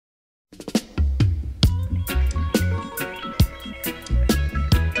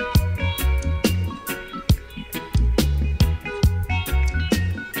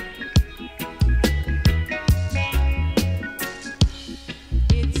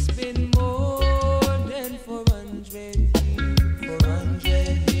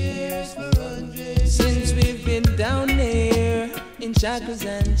shackles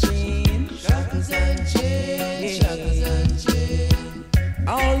and chains, shackles and chains, shackles and chains.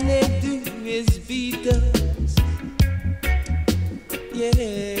 All they do is beat us,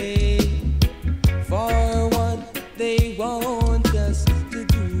 yeah, for what they want us to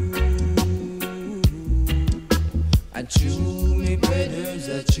do. I chew, me brothers,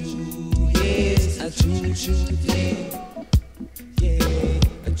 I chew, yes, I chew, chew thing,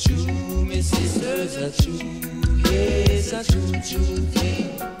 yeah. I chew, me sisters, I chew. Yes, I chew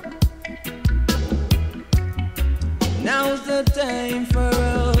thing. Now's the time for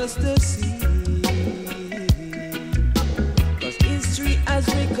us to see, 'cause history as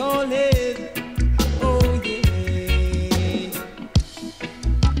we call it, oh yeah,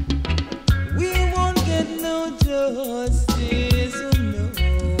 we won't get no justice,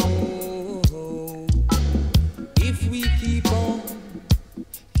 oh no, if we keep on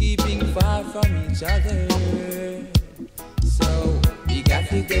keeping far from each other. So we got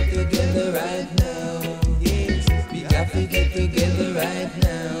to get together right now. Yes, we got to get together right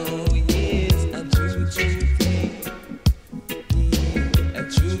now. Yes, a true thing. Yeah, a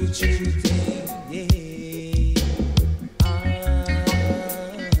true thing. Yeah.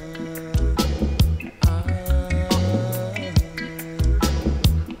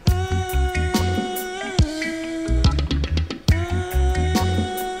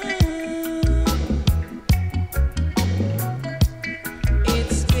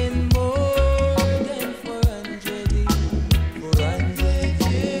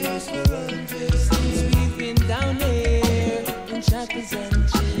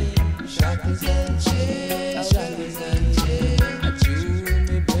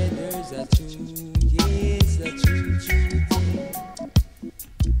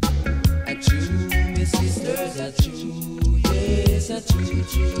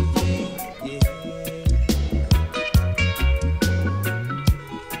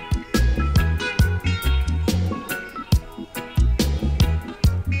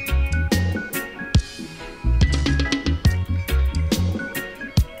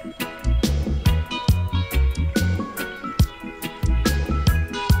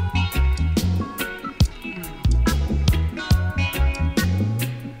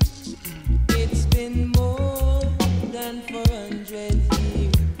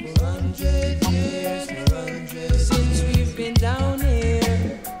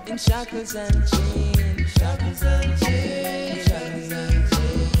 Shackles and chains, shackles and chains, shackles and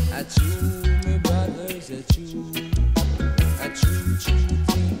chains. I chew, my brothers, I chew.